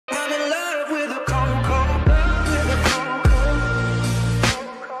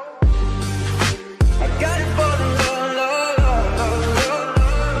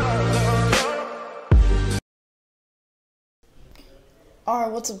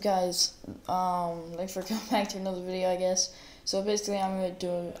Alright, what's up guys? Thanks for coming back to another video, I guess. So basically I'm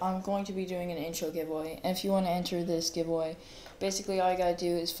going to be doing an intro giveaway. And if you want to enter this giveaway, basically all you gotta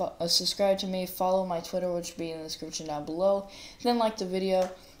do is subscribe to me, follow my Twitter, which will be in the description down below, then like the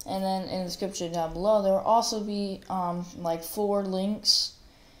video, and then in the description down below there will also be like 4 links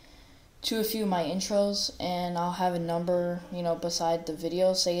to a few of my intros, and I'll have a number, beside the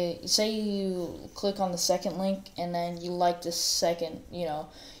video. Say you click on the second link, and then you like the second, you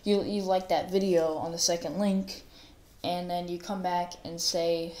like that video on the second link, and then you come back and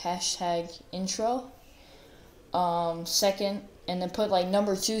say hashtag intro, second, and then put like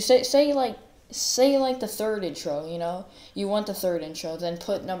number 2. Say like the third intro, you want the third intro, then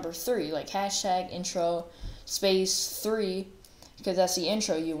put number 3, like hashtag intro space 3, because that's the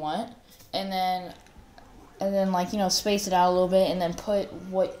intro you want. And then like, space it out a little bit, and then put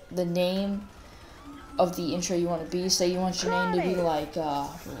what the name of the intro you want to be. Say you want your name to be like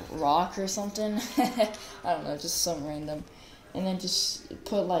Rock or something. I don't know, just something random. And then just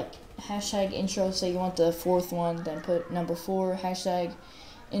put like hashtag intro. Say you want the 4th one, then put number 4, hashtag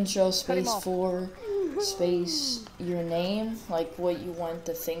intro space 4 space your name, like what you want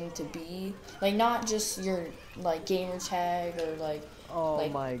the thing to be, like not just your like gamer tag or like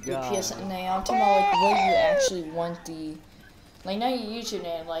my your God. PSN name. I'm talking about like what you actually want the, like not your YouTube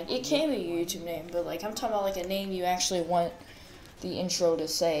name, like it can be your YouTube name, but like I'm talking about like a name you actually want the intro to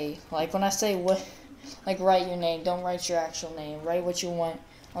say. Like when I say what, like write your name, don't write your actual name, write what you want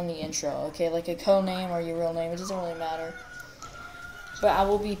on the intro, okay? Like a code name or your real name, it doesn't really matter. But I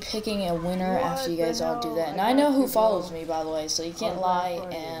will be picking a winner after you guys all do that. And I know who follows me, by the way, so you can't lie.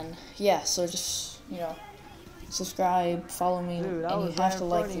 And yeah, so just, subscribe, follow me, Dude, and you have to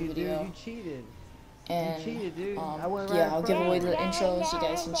like the video. Dude, you cheated. And you cheated, dude. yeah, I'll give away the intros. You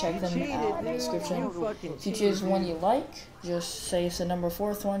guys can check them out in the description. If you choose one you like, just say it's the number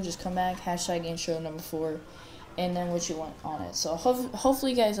 4th one. Just come back, hashtag intro number 4, and then what you want on it. So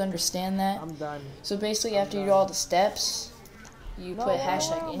hopefully you guys understand that. I'm done. So basically, after you do all the steps, you put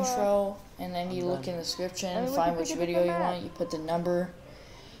hashtag intro, and then you look in the description, find which video you want, you put the number,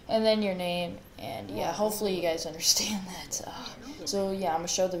 and then your name, and yeah, hopefully you guys understand that. So yeah, I'm going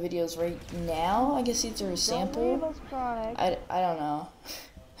to show the videos right now. I guess these are a sample. I don't know.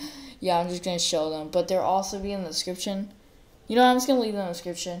 Yeah, I'm just going to show them, but they'll also be in the description. I'm just going to leave them in the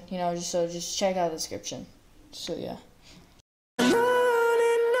description, just check out the description. So yeah.